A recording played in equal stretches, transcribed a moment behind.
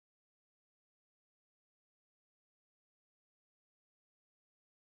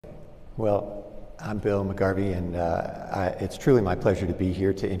Well, I'm Bill McGarvey, and it's truly my pleasure to be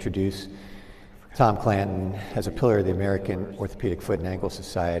here to introduce Tom Clanton as a pillar of the American Orthopedic Foot and Ankle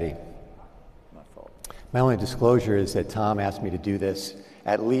Society. My only disclosure is that Tom asked me to do this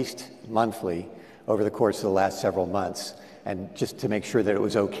at least monthly over the course of the last several months, and just to make sure that it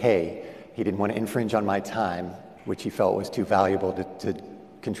was okay. He didn't want to infringe on my time, which he felt was too valuable to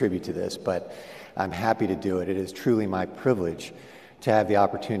contribute to this, but I'm happy to do it. It is truly my privilege to have the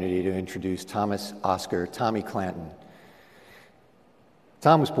opportunity to introduce Thomas Oscar Tommy Clanton.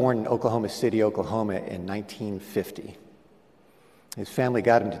 Tom was born in Oklahoma City, Oklahoma in 1950. His family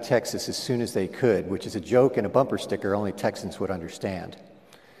got him to Texas as soon as they could, which is a joke and a bumper sticker only Texans would understand.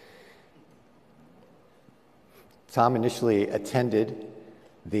 Tom initially attended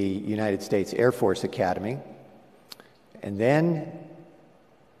the United States Air Force Academy, and then,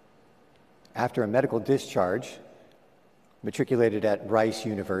 after a medical discharge, matriculated at Rice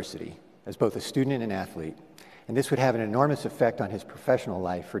University as both a student and an athlete, and this would have an enormous effect on his professional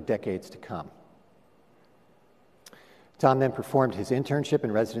life for decades to come. Tom then performed his internship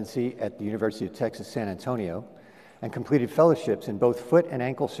and residency at the University of Texas, San Antonio, and completed fellowships in both foot and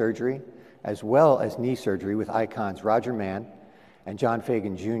ankle surgery, as well as knee surgery with icons Roger Mann and John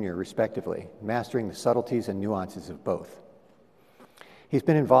Fagan Jr., respectively, mastering the subtleties and nuances of both. He's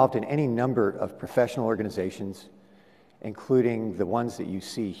been involved in any number of professional organizations, including the ones that you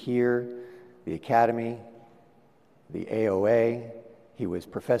see here, the Academy, the AOA. He was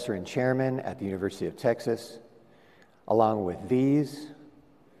professor and chairman at the University of Texas, along with these,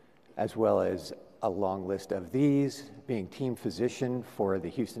 as well as a long list of these, being team physician for the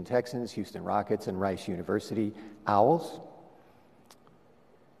Houston Texans, Houston Rockets, and Rice University Owls.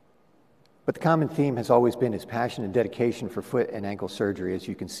 But the common theme has always been his passion and dedication for foot and ankle surgery, as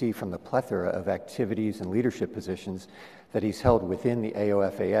you can see from the plethora of activities and leadership positions that he's held within the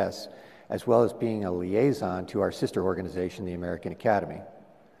AOFAS, as well as being a liaison to our sister organization, the American Academy.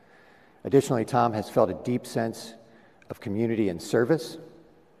 Additionally, Tom has felt a deep sense of community and service.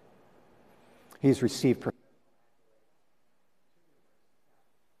 He's received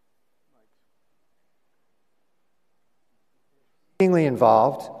being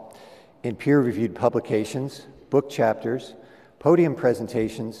involved in peer-reviewed publications, book chapters, podium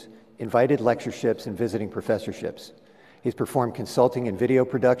presentations, invited lectureships, and visiting professorships. He's performed consulting and video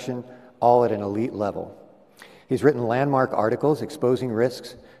production, all at an elite level. He's written landmark articles exposing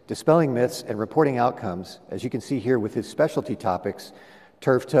risks, dispelling myths, and reporting outcomes, as you can see here with his specialty topics: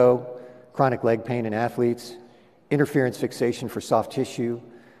 turf toe, chronic leg pain in athletes, interference fixation for soft tissue,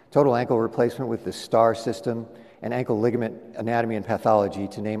 total ankle replacement with the STAR system, and ankle ligament anatomy and pathology,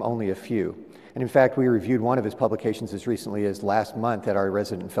 to name only a few. And in fact, we reviewed one of his publications as recently as last month at our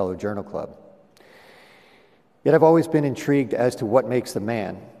Resident Fellow Journal Club. Yet I've always been intrigued as to what makes the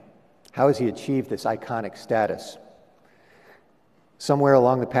man. How has he achieved this iconic status? Somewhere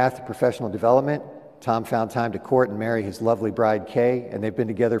along the path to professional development, Tom found time to court and marry his lovely bride, Kay, and they've been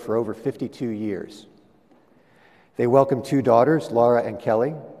together for over 52 years. They welcomed 2 daughters, Laura and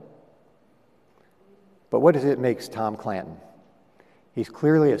Kelly. But what does it make Tom Clanton? He's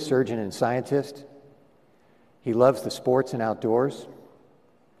clearly a surgeon and scientist. He loves the sports and outdoors.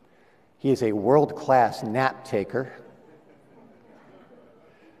 He is a world-class nap taker.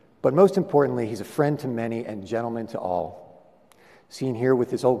 But most importantly, he's a friend to many and gentleman to all. Seen here with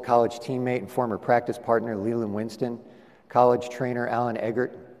his old college teammate and former practice partner, Leland Winston, college trainer Alan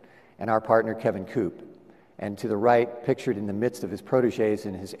Eggert, and our partner, Kevin Koop. And to the right, pictured in the midst of his protégés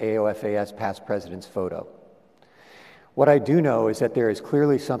in his AOFAS past president's photo. What I do know is that there is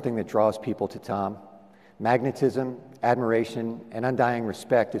clearly something that draws people to Tom. Magnetism, admiration, and undying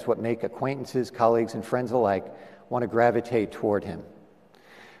respect is what make acquaintances, colleagues, and friends alike want to gravitate toward him.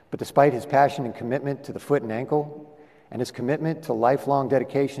 But despite his passion and commitment to the foot and ankle, and his commitment to lifelong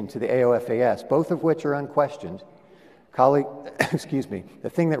dedication to the AOFAS, both of which are unquestioned,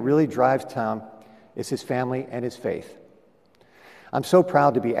 the thing that really drives Tom is his family and his faith. I'm so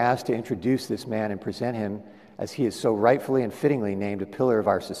proud to be asked to introduce this man and present him as he is so rightfully and fittingly named a pillar of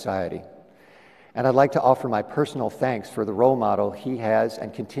our society. And I'd like to offer my personal thanks for the role model he has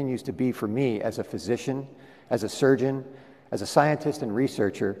and continues to be for me as a physician, as a surgeon, as a scientist and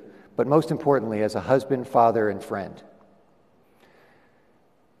researcher, but most importantly, as a husband, father, and friend.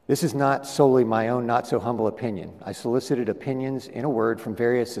 This is not solely my own not-so-humble opinion. I solicited opinions in a word from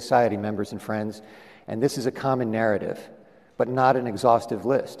various society members and friends, and this is a common narrative, but not an exhaustive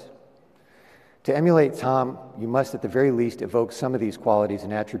list. To emulate Tom, you must at the very least evoke some of these qualities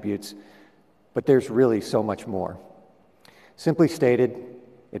and attributes, but there's really so much more. Simply stated,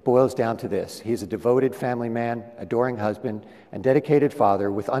 It boils down to this: he is a devoted family man, adoring husband, and dedicated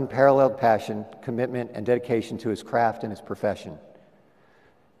father with unparalleled passion, commitment, and dedication to his craft and his profession.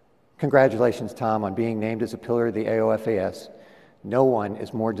 Congratulations, Tom, on being named as a pillar of the AOFAS. No one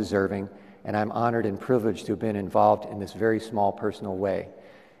is more deserving, and I'm honored and privileged to have been involved in this very small personal way.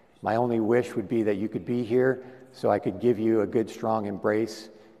 My only wish would be that you could be here so I could give you a good, strong embrace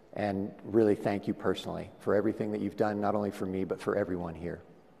and really thank you personally for everything that you've done, not only for me, but for everyone here.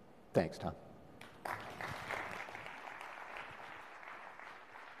 Thanks, Tom.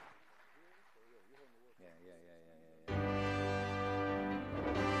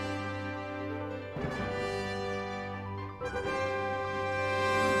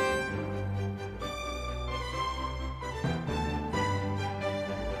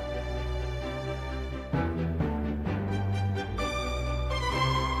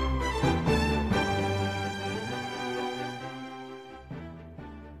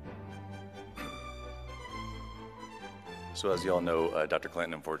 So as you all know, Dr.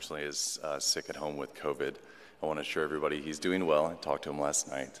 Clanton unfortunately is sick at home with COVID. I want to assure everybody he's doing well. I talked to him last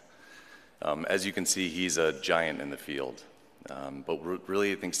night. As you can see, he's a giant in the field. But what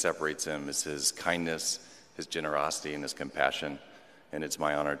really I think separates him is his kindness, his generosity, and his compassion. And it's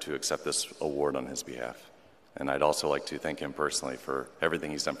my honor to accept this award on his behalf. And I'd also like to thank him personally for everything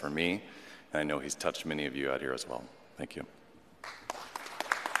he's done for me. And I know he's touched many of you out here as well. Thank you.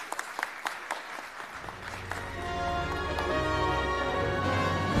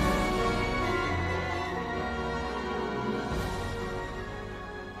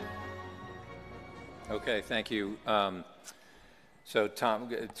 Okay, thank you. So Tom,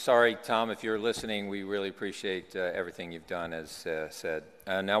 sorry, Tom, if you're listening, we really appreciate everything you've done, as said.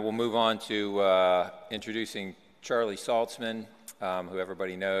 Now we'll move on to introducing Charlie Saltzman, who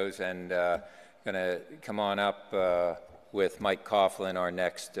everybody knows, and going to come on up with Mike Coughlin, our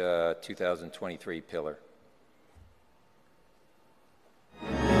next 2023 pillar.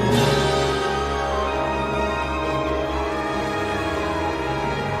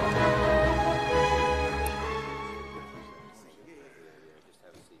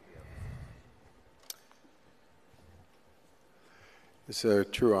 It's a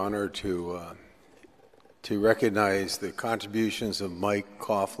true honor to recognize the contributions of Mike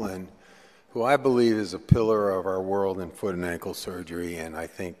Coughlin, who I believe is a pillar of our world in foot and ankle surgery, and I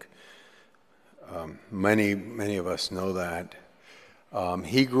think many of us know that.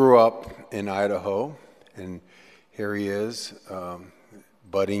 He grew up in Idaho, and here he is,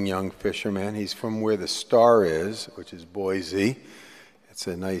 budding young fisherman. He's from where the star is, which is Boise. It's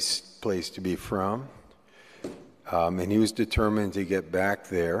a nice place to be from. And he was determined to get back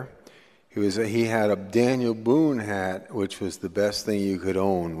there. He had a Daniel Boone hat, which was the best thing you could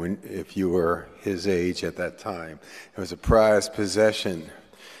own if you were his age at that time. It was a prized possession.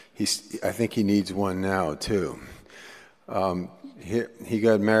 I think he needs one now too. He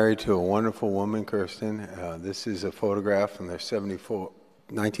got married to a wonderful woman, Kirsten. This is a photograph from their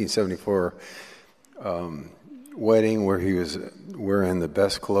 1974 wedding, where he was wearing the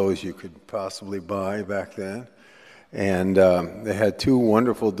best clothes you could possibly buy back then. And they had two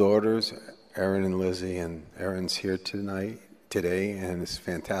wonderful daughters, Erin and Lizzie, and Erin's here today, and it's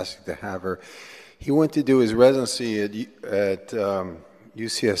fantastic to have her. He went to do his residency at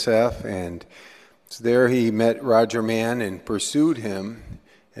UCSF, and there he met Roger Mann and pursued him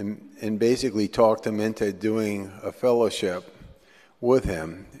and basically talked him into doing a fellowship with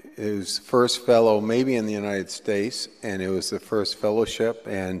him. It was first fellow maybe in the United States, and it was the first fellowship.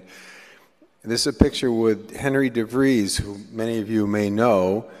 And this is a picture with Henry DeVries, who many of you may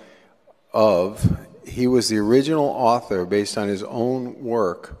know of. He was the original author, based on his own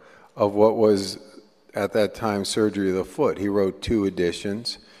work, of what was at that time surgery of the foot. He wrote 2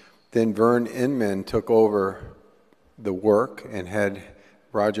 editions. Then Vern Inman took over the work and had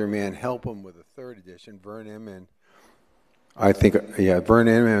Roger Mann help him with a 3rd edition. Vern Inman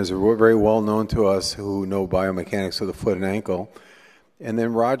is very well known to us who know biomechanics of the foot and ankle. And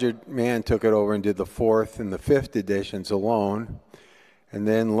then Roger Mann took it over and did the 4th and the 5th editions alone. And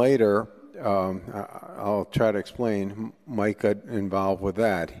then later, I'll try to explain, Mike got involved with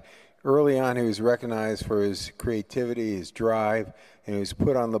that. Early on, he was recognized for his creativity, his drive, and he was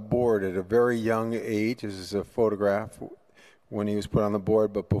put on the board at a very young age. This is a photograph when he was put on the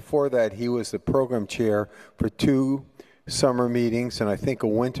board. But before that, he was the program chair for 2 summer meetings and I think a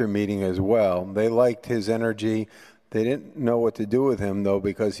winter meeting as well. They liked his energy. They didn't know what to do with him, though,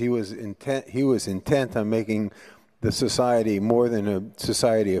 because he was intent on making the society more than a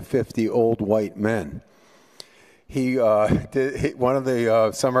society of 50 old white men. He did one of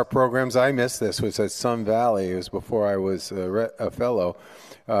the summer programs. I missed this. Was at Sun Valley. It was before I was a fellow.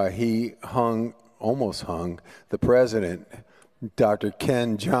 he almost hung the president, Dr.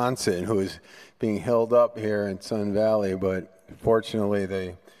 Ken Johnson, who is being held up here in Sun Valley, but fortunately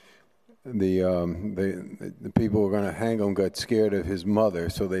the people who were going to hang him got scared of his mother,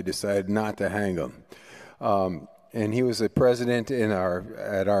 so they decided not to hang him. And he was the president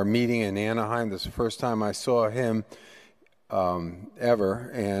at our meeting in Anaheim. This is the first time I saw him ever,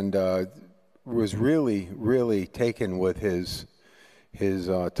 and was really, really taken with his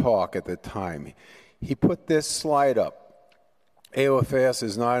talk at the time. He put this slide up. AOFAS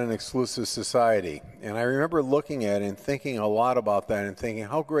is not an exclusive society. And I remember looking at it and thinking a lot about that and thinking,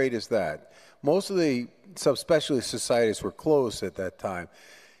 how great is that? Most of the subspecialty societies were closed at that time.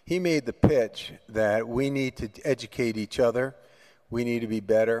 He made the pitch that we need to educate each other, we need to be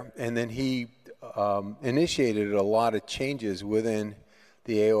better, and then he initiated a lot of changes within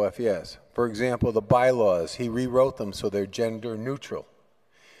the AOFAS. For example, the bylaws, he rewrote them so they're gender neutral.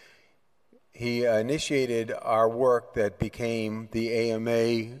 He initiated our work that became the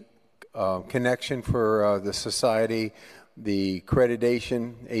AMA connection for the society, the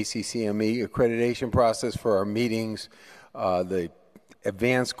accreditation, ACCME accreditation process for our meetings, the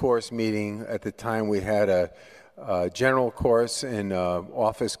advanced course meeting. At the time we had a general course in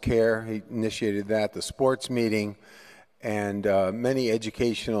office care. He initiated that, the sports meeting, and many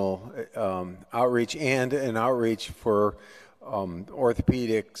educational outreach, and an outreach for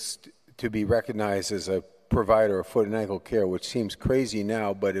orthopedics to be recognized as a provider of foot and ankle care, which seems crazy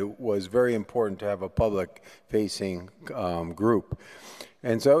now, but it was very important to have a public-facing group.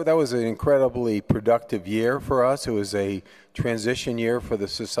 And so that was an incredibly productive year for us. It was a transition year for the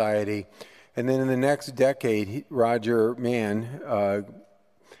society. And then in the next decade, Roger Mann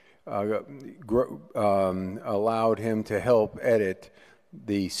allowed him to help edit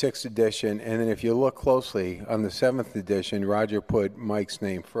the 6th edition. And then if you look closely, on the 7th edition, Roger put Mike's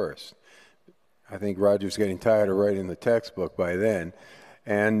name first. I think Roger's getting tired of writing the textbook by then.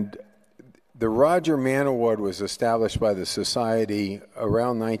 And the Roger Mann Award was established by the Society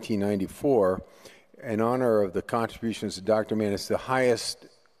around 1994 in honor of the contributions of Dr. Mann. It's the highest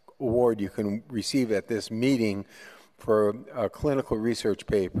award you can receive at this meeting for a clinical research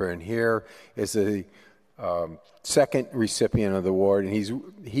paper. And here is the second recipient of the award, and he's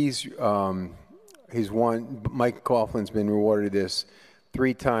won. Mike Coughlin's been awarded this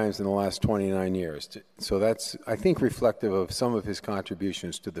 3 times in the last 29 years. So that's, I think, reflective of some of his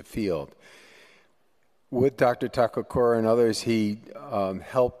contributions to the field. With Dr. Takakura and others, he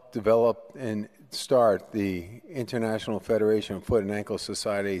helped develop and start the International Federation of Foot and Ankle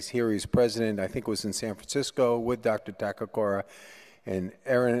Societies. Here he's president, I think it was in San Francisco, with Dr. Takakura. And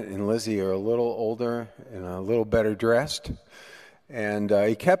Erin and Lizzie are a little older and a little better dressed. And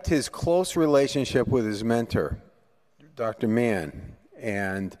he kept his close relationship with his mentor, Dr. Mann.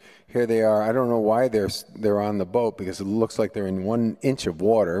 And here they are. I don't know why they're on the boat, because it looks like they're in 1 inch of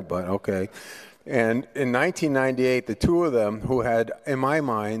water, but okay. And in 1998, the two of them, who had, in my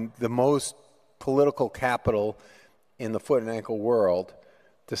mind, the most political capital in the foot and ankle world,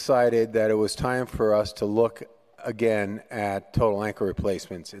 decided that it was time for us to look again at total ankle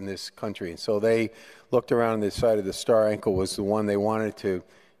replacements in this country. And so they looked around and decided the star ankle was the one they wanted to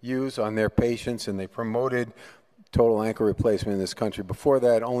use on their patients, and they promoted total ankle replacement in this country. Before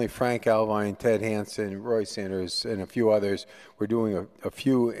that, only Frank Alvine, Ted Hansen, Roy Sanders, and a few others were doing a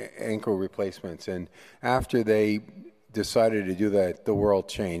few ankle replacements. And after they decided to do that, the world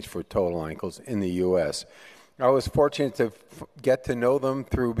changed for total ankles in the U.S. I was fortunate to get to know them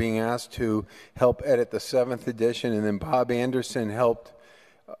through being asked to help edit the 7th edition, and then Bob Anderson helped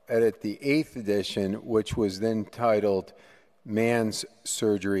edit the 8th edition, which was then titled Mann's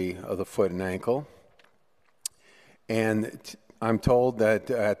Surgery of the Foot and Ankle. And I'm told that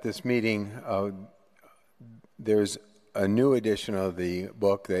at this meeting, there's a new edition of the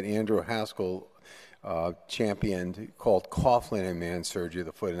book that Andrew Haskell championed called Coughlin and Mann's Surgery of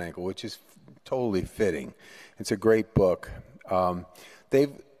the Foot and Ankle, which is totally fitting. It's a great book. One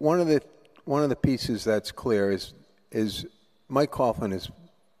of the pieces that's clear is Mike Coughlin is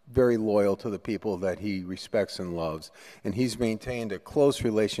very loyal to the people that he respects and loves, and he's maintained a close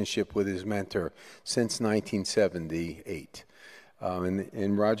relationship with his mentor since 1978.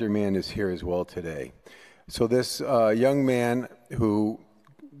 And Roger Mann is here as well today. So this young man who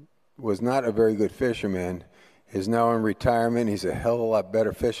was not a very good fisherman is now in retirement. He's a hell of a lot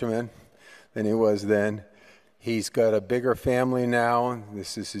better fisherman than he was then. He's got a bigger family now.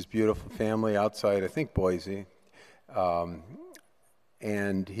 This is his beautiful family outside, I think, Boise.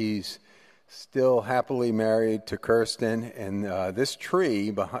 And he's still happily married to Kirsten. And this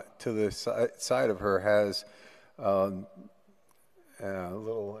tree to the side of her has a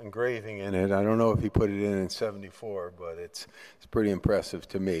little engraving in it. I don't know if he put it in '74, but it's pretty impressive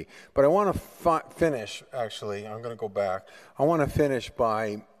to me. But I want to finish, actually, I'm going to go back. I want to finish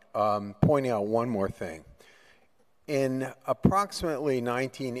by pointing out one more thing. In approximately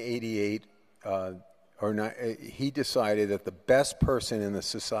 1988, he decided that the best person in the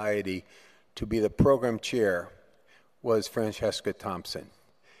society to be the program chair was Francesca Thompson.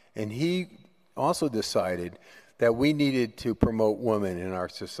 And he also decided that we needed to promote women in our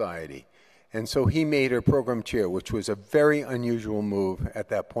society. And so he made her program chair, which was a very unusual move at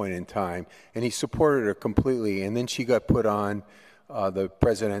that point in time, and he supported her completely. And then she got put on the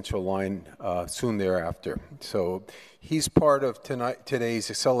presidential line soon thereafter. So he's part of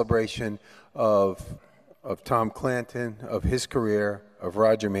today's celebration of Tom Clanton, of his career, of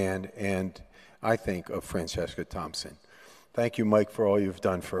Roger Mann, and I think of Francesca Thompson. Thank you, Mike, for all you've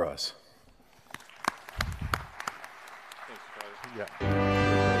done for us. Thanks, Charlie. Yeah.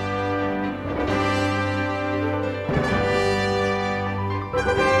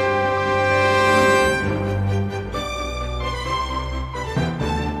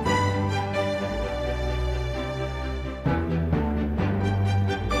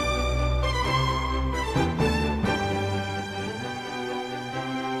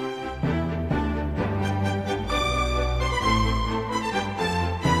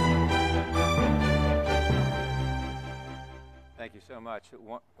 Thank you so much.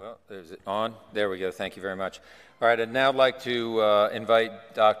 Well, is it on? There we go. Thank you very much. All right, I'd now like to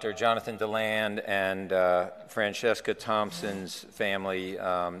invite Dr. Jonathan DeLand and Francesca Thompson's family.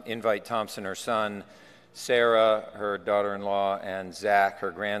 Invite Thompson, her son, Sarah, her daughter-in-law, and Zach,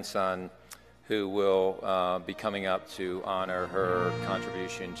 her grandson, who will be coming up to honor her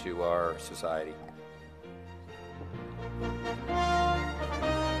contribution to our society.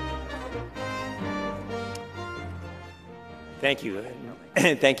 Thank you.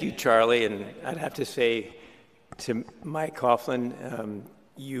 And thank you, Charlie. And I'd have to say to Mike Coughlin,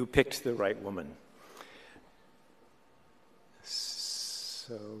 you picked the right woman.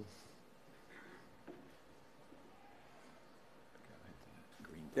 So,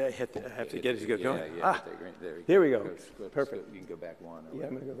 I have to get it to go going. There we go. Perfect. You can go back one. Yeah,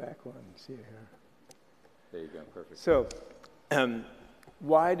 I'm going to go back one. See here. There you go. Perfect. So,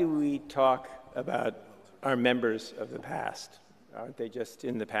 why do we talk about our members of the past? Aren't they just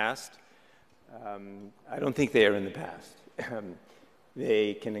in the past? I don't think they are in the past.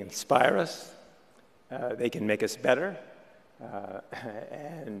 They can inspire us, they can make us better,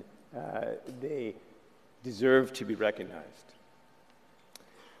 and they deserve to be recognized.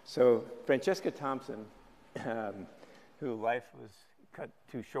 So Francesca Thompson, whose life was cut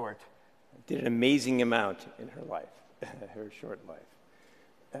too short, did an amazing amount in her life, her short life.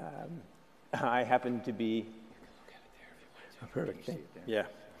 I happen to be, perfect. Yeah,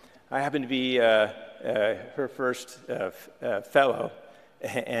 I happen to be her first fellow,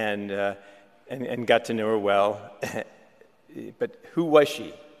 and got to know her well. But who was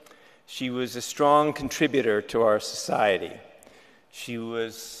she? She was a strong contributor to our society. She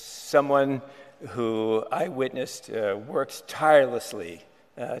was someone who I witnessed worked tirelessly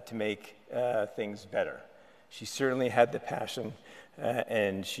to make things better. She certainly had the passion.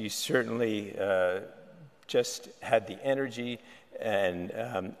 And she certainly just had the energy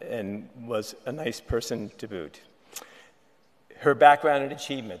and was a nice person to boot. Her background and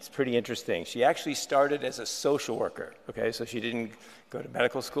achievements, pretty interesting. She actually started as a social worker, okay? So she didn't go to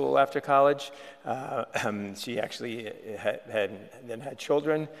medical school after college. She actually had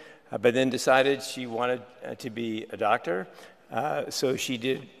children, but then decided she wanted to be a doctor. So she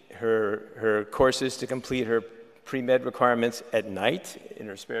did her courses to complete her pre-med requirements at night in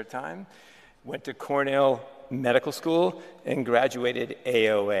her spare time, went to Cornell Medical School, and graduated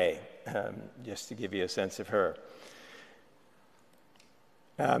AOA, just to give you a sense of her.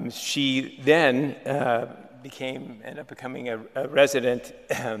 She then ended up becoming a resident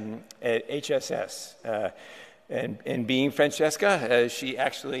at HSS. And being Francesca, she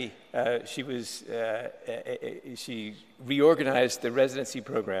reorganized the residency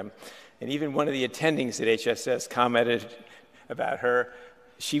program. And even one of the attendings at HSS commented about her,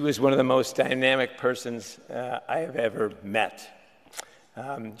 she was one of the most dynamic persons I have ever met.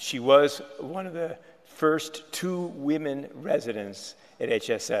 She was one of the first 2 women residents at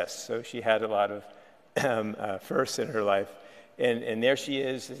HSS, so she had a lot of firsts in her life. And there she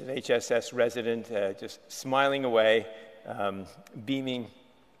is as an HSS resident, just smiling away, beaming,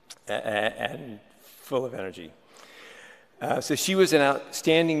 and full of energy. So she was an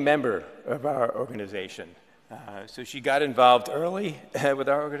outstanding member of our organization. So she got involved early with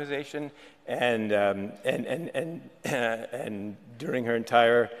our organization, and during her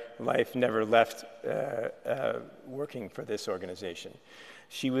entire life never left working for this organization.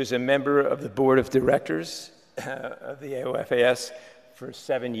 She was a member of the board of directors of the AOFAS for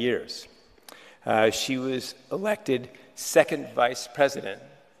 7 years. She was elected second vice president.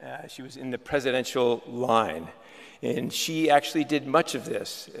 She was in the presidential line. And she actually did much of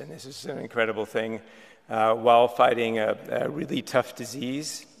this, and this is an incredible thing, while fighting a really tough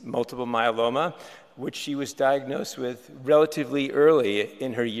disease, multiple myeloma, which she was diagnosed with relatively early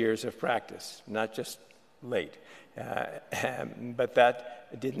in her years of practice, not just late. But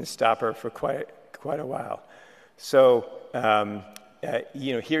that didn't stop her for quite a while. So,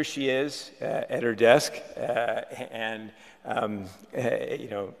 here she is at her desk, and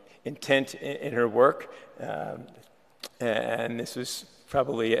intent in her work. And this was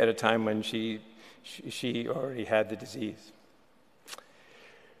probably at a time when she already had the disease.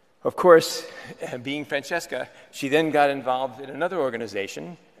 Of course, being Francesca, she then got involved in another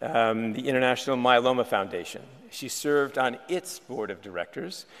organization, the International Myeloma Foundation. She served on its board of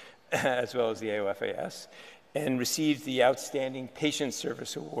directors, as well as the AOFAS, and received the Outstanding Patient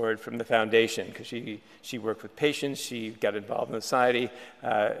Service Award from the foundation because she worked with patients, she got involved in the society,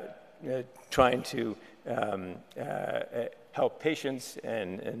 trying to help patients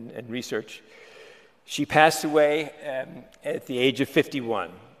and research. She passed away at the age of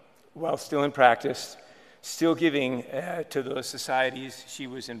 51, while still in practice, still giving to those societies she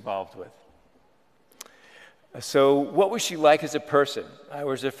was involved with. So what was she like as a person? I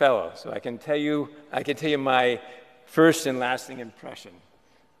was her fellow, so I can tell you my first and lasting impression.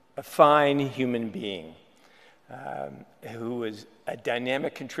 A fine human being who was a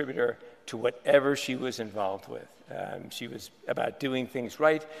dynamic contributor to whatever she was involved with. She was about doing things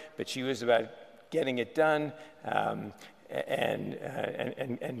right, but she was about getting it done and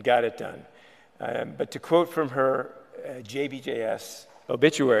got it done. But to quote from her JBJS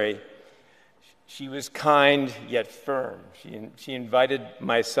obituary, she was kind yet firm. She invited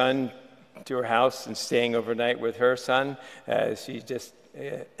my son to her house and staying overnight with her son. She just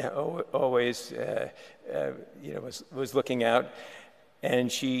always was looking out. And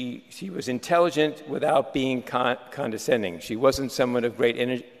she was intelligent without being condescending. She wasn't someone of great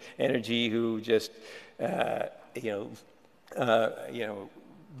energy who just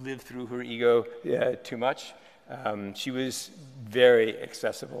lived through her ego too much. She was very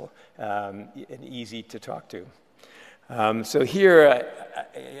accessible and easy to talk to. So here,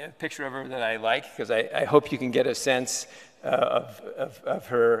 a picture of her that I like, because I hope you can get a sense of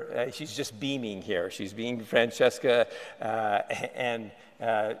her. She's just beaming here. She's being Francesca, and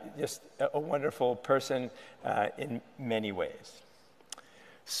just a wonderful person in many ways.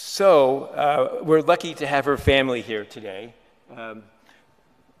 So we're lucky to have her family here today.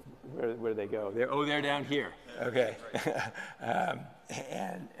 Where do they go? They're down here. Okay.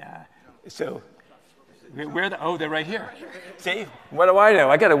 So they're right here. See, what do I know?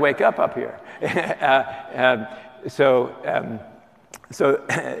 I got to wake up here. So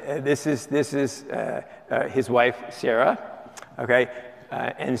this is his wife, Sarah. Okay,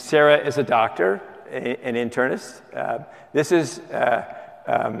 and Sarah is a doctor, an internist. This is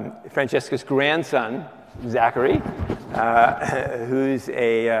Francesca's grandson, Zachary, who's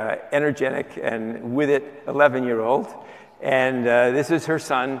a energetic and with it 11-year-old. And this is her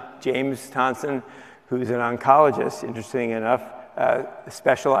son, James Thompson, who's an oncologist, interesting enough,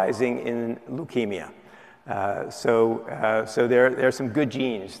 specializing in leukemia. So there are some good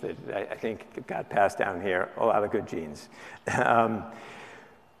genes that I think got passed down here, a lot of good genes.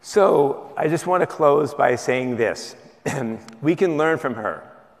 So I just want to close by saying this. We can learn from her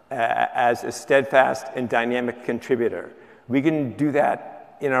as a steadfast and dynamic contributor. We can do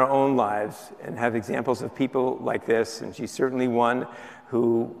that in our own lives and have examples of people like this, and she's certainly one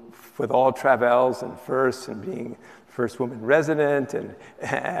who, with all travails and firsts and being first woman resident and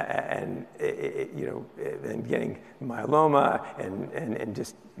getting myeloma and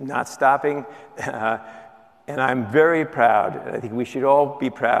just not stopping. And I'm very proud, and I think we should all be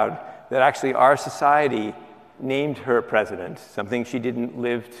proud, that actually our society named her president, something she didn't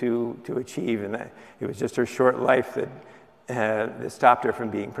live to achieve, and that it was just her short life that stopped her from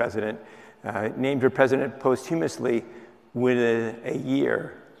being president. Named her president posthumously within a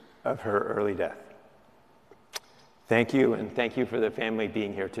year of her early death. Thank you, and thank you for the family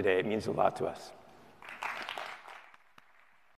being here today. It means a lot to us.